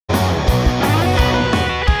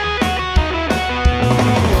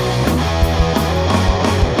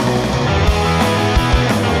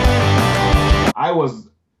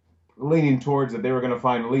leaning towards that they were going to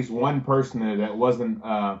find at least one person there that wasn't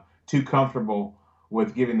too comfortable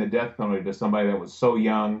with giving the death penalty to somebody that was so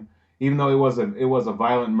young, even though it was a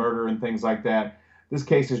violent murder and things like that. This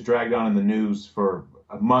case is dragged on in the news for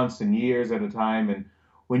months and years at a time, and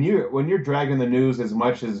when you're dragging the news as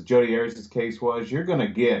much as Jodi Arias' case was, you're going to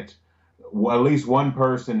get at least one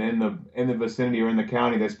person in the vicinity or in the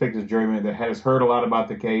county that's picked as juryman that has heard a lot about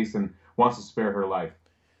the case and wants to spare her life.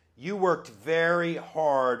 You worked very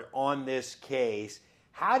hard on this case.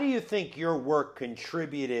 How do you think your work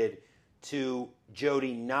contributed to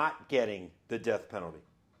Jodi not getting the death penalty?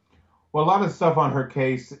 Well, a lot of stuff on her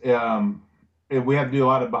case, we have to do a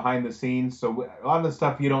lot of behind the scenes. So a lot of the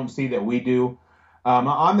stuff you don't see that we do.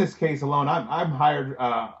 On this case alone, I'm hired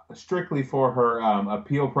strictly for her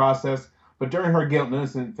appeal process. But during her guilt and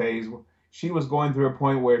innocent phase, she was going through a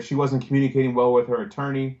point where she wasn't communicating well with her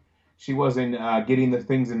attorney. She wasn't getting the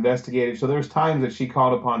things investigated. So there's times that she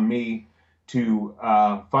called upon me to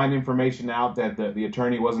find information out that the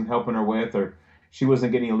attorney wasn't helping her with, or she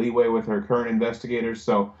wasn't getting a leeway with her current investigators.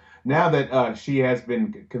 So now that she has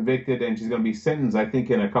been convicted and she's going to be sentenced, I think,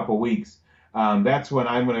 in a couple weeks, that's when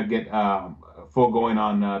I'm going to get full going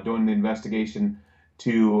on doing the investigation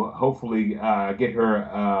to hopefully get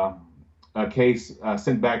her a case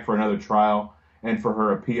sent back for another trial and for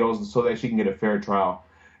her appeals so that she can get a fair trial.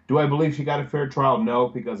 Do I believe she got a fair trial? No,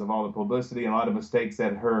 because of all the publicity and a lot of mistakes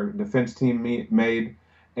that her defense team made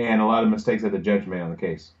and a lot of mistakes that the judge made on the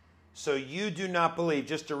case. So you do not believe,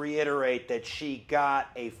 just to reiterate, that she got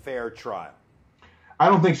a fair trial? I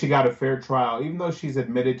don't think she got a fair trial, even though she's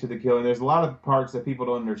admitted to the killing. There's a lot of parts that people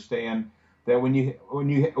don't understand, that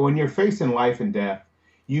when you're facing life and death,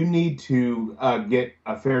 you need to get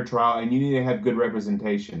a fair trial and you need to have good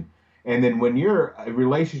representation. And then when your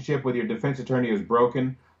relationship with your defense attorney is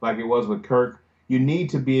broken, like it was with Kirk, you need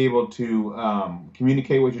to be able to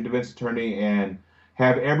communicate with your defense attorney and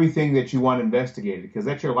have everything that you want investigated, because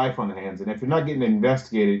that's your life on the hands. And if you're not getting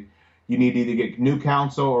investigated, you need to either get new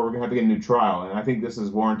counsel or we're going to have to get a new trial. And I think this is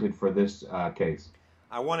warranted for this case.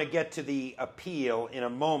 I want to get to the appeal in a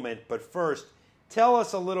moment, but first, tell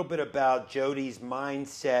us a little bit about Jodi's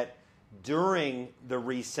mindset during the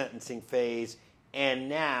resentencing phase and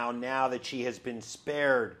now that she has been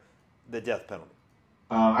spared the death penalty.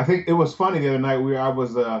 I think it was funny the other night. I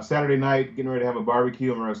was Saturday night getting ready to have a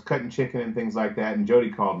barbecue, and I was cutting chicken and things like that, and Jodi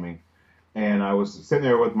called me. And I was sitting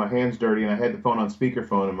there with my hands dirty, and I had the phone on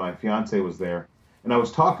speakerphone, and my fiance was there. And I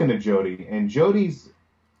was talking to Jodi, and Jodi's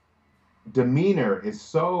demeanor is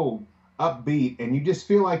so upbeat, and you just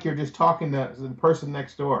feel like you're just talking to the person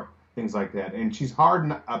next door, things like that. And she's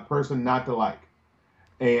a person not to like.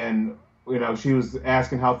 And, she was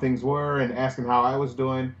asking how things were and asking how I was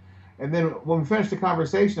doing. And then when we finished the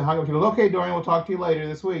conversation, she goes, "Okay, Dorian, we'll talk to you later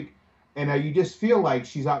this week." And you just feel like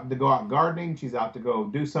she's out to go out gardening. She's out to go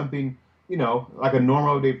do something, like a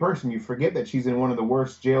normal day person. You forget that she's in one of the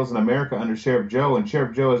worst jails in America under Sheriff Joe, and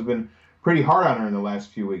Sheriff Joe has been pretty hard on her in the last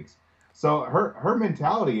few weeks. So her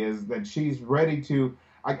mentality is that she's ready to,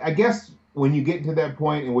 I guess when you get to that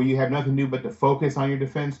point and where you have nothing to do but to focus on your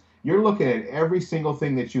defense, you're looking at every single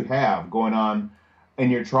thing that you have going on in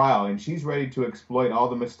your trial, and she's ready to exploit all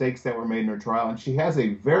the mistakes that were made in her trial. And she has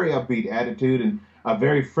a very upbeat attitude and a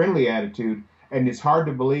very friendly attitude, and it's hard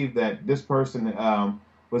to believe that this person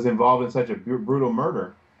was involved in such a brutal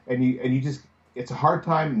murder, and you just, it's a hard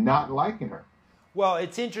time not liking her. Well,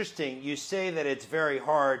 it's interesting. You say that it's very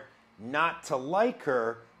hard not to like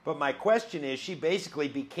her, but my question is, she basically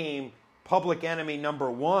became public enemy number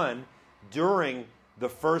one during the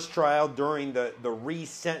first trial, during the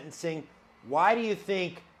resentencing. Why do you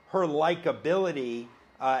think her likability,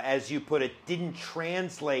 as you put it, didn't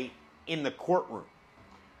translate in the courtroom?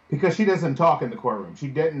 Because she doesn't talk in the courtroom. She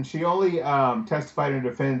didn't. She only testified in her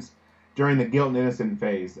defense during the guilt and innocent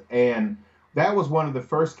phase. And that was one of the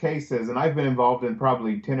first cases, and I've been involved in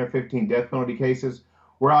probably 10 or 15 death penalty cases,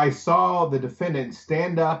 where I saw the defendant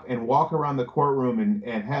stand up and walk around the courtroom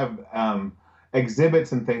and have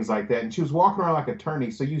exhibits and things like that. And she was walking around like an attorney.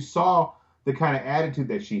 So you saw the kind of attitude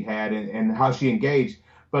that she had and how she engaged.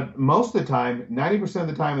 But most of the time, 90% of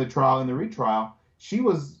the time in the trial and the retrial, she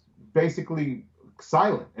was basically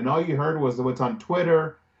silent. And all you heard was what's on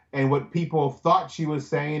Twitter and what people thought she was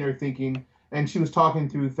saying or thinking. And she was talking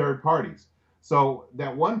through third parties. So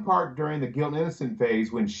that one part during the guilt and innocent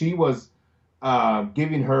phase, when she was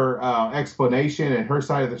giving her explanation and her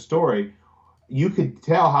side of the story, you could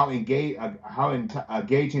tell how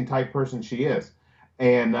engaging type person she is.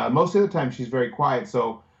 And most of the time she's very quiet.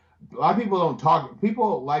 So a lot of people don't talk.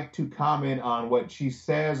 People like to comment on what she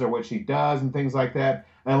says or what she does and things like that.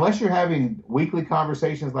 And unless you're having weekly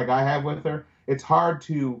conversations like I have with her, it's hard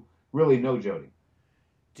to really know Jodi.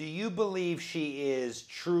 Do you believe she is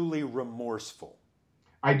truly remorseful?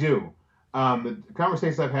 I do. The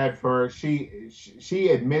conversations I've had for her, she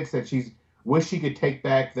admits that she's wish she could take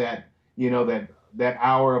back that that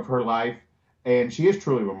hour of her life, and she is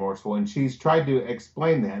truly remorseful, and she's tried to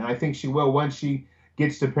explain that, and I think she will once she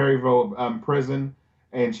gets to Perryville prison,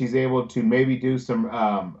 and she's able to maybe do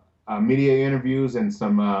some media interviews and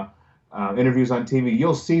some interviews on TV.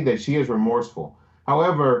 You'll see that she is remorseful.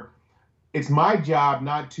 However, it's my job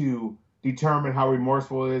not to determine how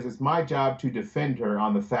remorseful it is. It's my job to defend her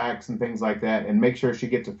on the facts and things like that and make sure she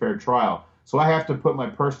gets a fair trial. So I have to put my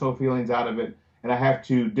personal feelings out of it, and I have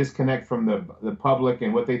to disconnect from the public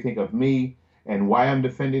and what they think of me and why I'm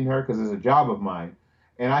defending her, because it's a job of mine.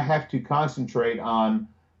 And I have to concentrate on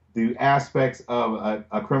the aspects of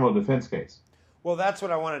a criminal defense case. Well, that's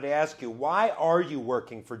what I wanted to ask you. Why are you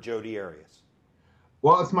working for Jodi Arias?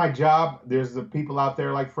 Well, it's my job. There's the people out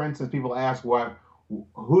there, like for instance, people ask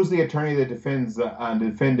who's the attorney that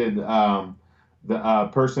defended the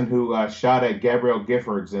person who shot at Gabrielle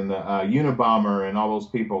Giffords and the Unabomber and all those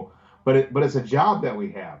people. But it's a job that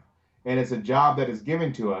we have, and it's a job that is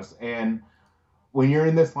given to us. And when you're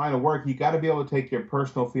in this line of work, you got to be able to take your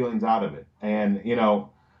personal feelings out of it. And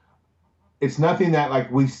it's nothing that like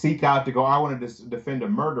we seek out to go, I want to defend a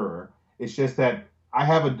murderer. It's just that I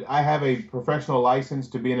have a professional license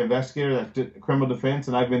to be an investigator, that's criminal defense,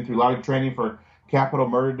 and I've been through a lot of training for capital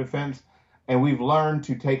murder defense, and we've learned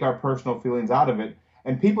to take our personal feelings out of it.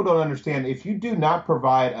 And people don't understand, if you do not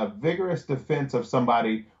provide a vigorous defense of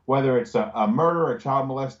somebody, whether it's a murder, a child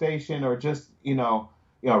molestation, or just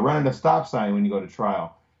running a stop sign when you go to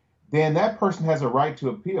trial, then that person has a right to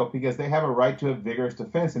appeal because they have a right to a vigorous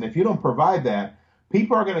defense. And if you don't provide that,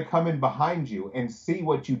 people are going to come in behind you and see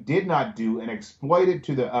what you did not do and exploit it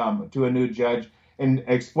to a new judge and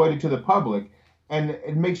exploit it to the public, and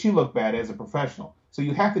it makes you look bad as a professional. So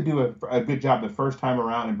you have to do a good job the first time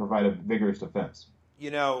around and provide a vigorous defense.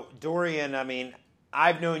 Dorian, I mean,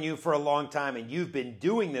 I've known you for a long time, and you've been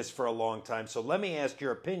doing this for a long time. So let me ask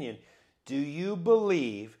your opinion. Do you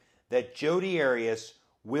believe that Jodi Arias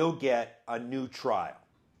will get a new trial?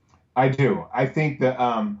 I do. I think that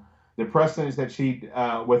the precedents that she,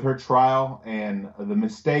 with her trial and the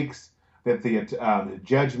mistakes that the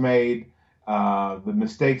judge made, the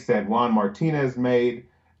mistakes that Juan Martinez made,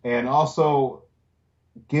 and also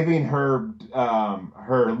giving her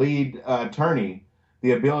lead attorney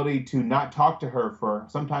the ability to not talk to her for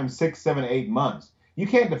sometimes 6, 7, 8 months. You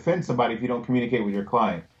can't defend somebody if you don't communicate with your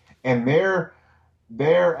client. And their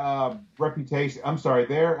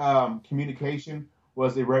communication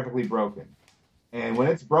was irrevocably broken. And when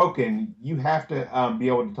it's broken, you have to be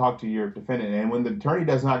able to talk to your defendant. And when the attorney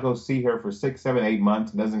does not go see her for 6, 7, 8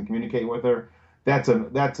 months and doesn't communicate with her, that's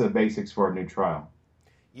a basics for a new trial.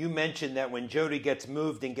 You mentioned that when Jodi gets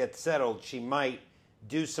moved and gets settled, she might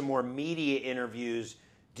do some more media interviews.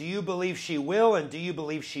 Do you believe she will, and do you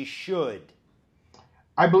believe she should?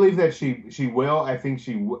 I believe that she will. I think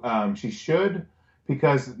she should,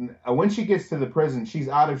 because when she gets to the prison, she's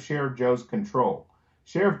out of Sheriff Joe's control.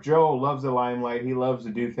 Sheriff Joe loves the limelight. He loves to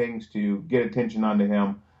do things to get attention onto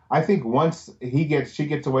him. I think once she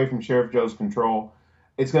gets away from Sheriff Joe's control,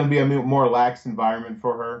 it's going to be a more lax environment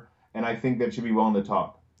for her, and I think that she'll be willing to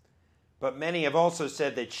talk. But many have also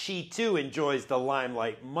said that she too enjoys the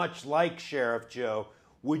limelight, much like Sheriff Joe.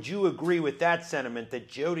 Would you agree with that sentiment, that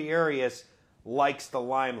Jodi Arias likes the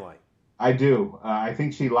limelight? I do. I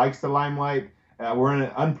think she likes the limelight. We're in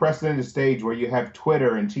an unprecedented stage where you have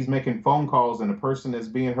Twitter, and she's making phone calls, and a person is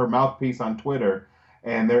being her mouthpiece on Twitter,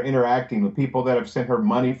 and they're interacting with people that have sent her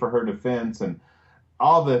money for her defense, and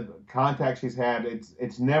all the contacts she's had.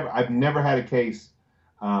 I've never had a case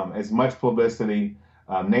as much publicity.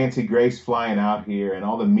 Nancy Grace flying out here, and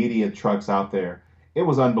all the media trucks out there. It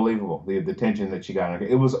was unbelievable, the attention that she got.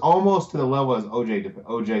 It was almost to the level as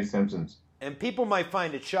O.J. Simpson's. And people might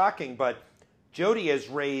find it shocking, but Jodi has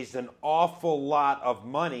raised an awful lot of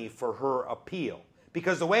money for her appeal.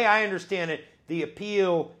 Because the way I understand it, the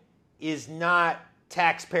appeal is not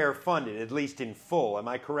taxpayer funded, at least in full. Am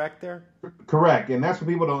I correct there? Correct, and that's what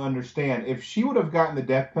people don't understand. If she would have gotten the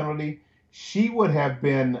death penalty, she would have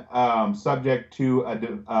been subject to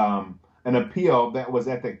an appeal that was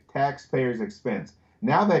at the taxpayer's expense.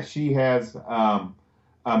 Now that she has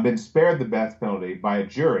been spared the death penalty by a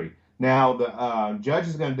jury, now the judge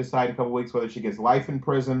is going to decide in a couple weeks whether she gets life in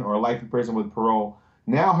prison or life in prison with parole.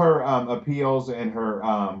 Now her appeals and her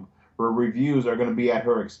reviews are going to be at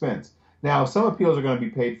her expense. Now some appeals are going to be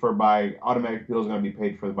paid for by automatic appeals are going to be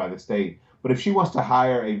paid for by the state. But if she wants to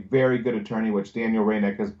hire a very good attorney, which Daniel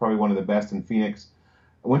Rayneck is probably one of the best in Phoenix,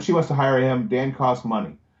 when she wants to hire him, Dan costs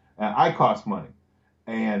money. I cost money.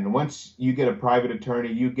 And once you get a private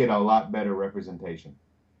attorney, you get a lot better representation.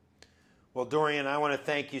 Well, Dorian, I want to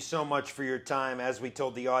thank you so much for your time. As we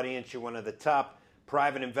told the audience, you're one of the top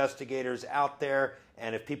private investigators out there.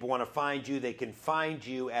 And if people want to find you, they can find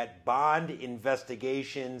you at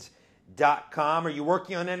bondinvestigations.com. Are you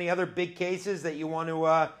working on any other big cases that you want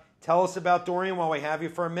to tell us about, Dorian, while we have you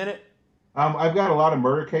for a minute? I've got a lot of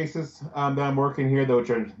murder cases that I'm working here, which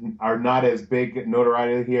are not as big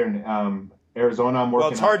notoriety here in Arizona. I'm working.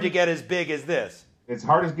 Well, it's hard to get as big as this. It's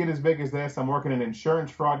hard to get as big as this. I'm working an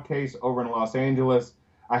insurance fraud case over in Los Angeles.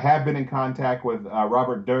 I have been in contact with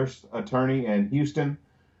Robert Durst's attorney in Houston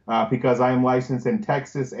because I am licensed in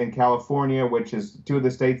Texas and California, which is two of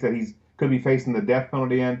the states that he's could be facing the death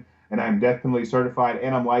penalty in. And I'm death penalty certified,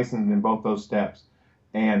 and I'm licensed in both those steps.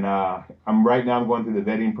 And I'm going through the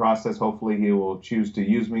vetting process. Hopefully, he will choose to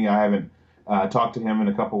use me. I haven't talked to him in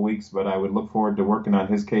a couple of weeks, but I would look forward to working on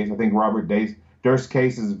his case. I think Robert Durst's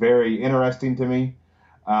case is very interesting to me.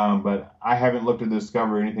 But I haven't looked at the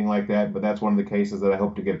discovery or anything like that, but that's one of the cases that I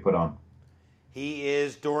hope to get put on. He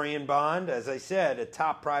is Dorian Bond, as I said, a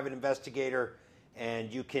top private investigator,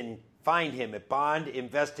 and you can find him at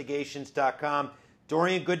bondinvestigations.com.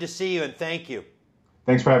 Dorian, good to see you, and thank you.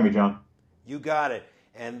 Thanks for having me, John. You got it.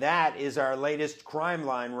 And that is our latest crime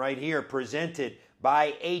line right here, presented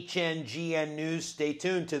by HNGN News. Stay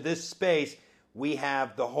tuned to this space. We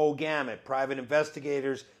have the whole gamut: private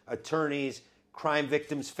investigators, attorneys, crime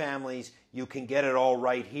victims' families. You can get it all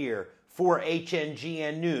right here. For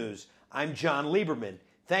HNGN News, I'm John Leiberman.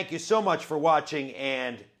 Thank you so much for watching,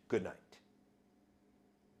 and good night.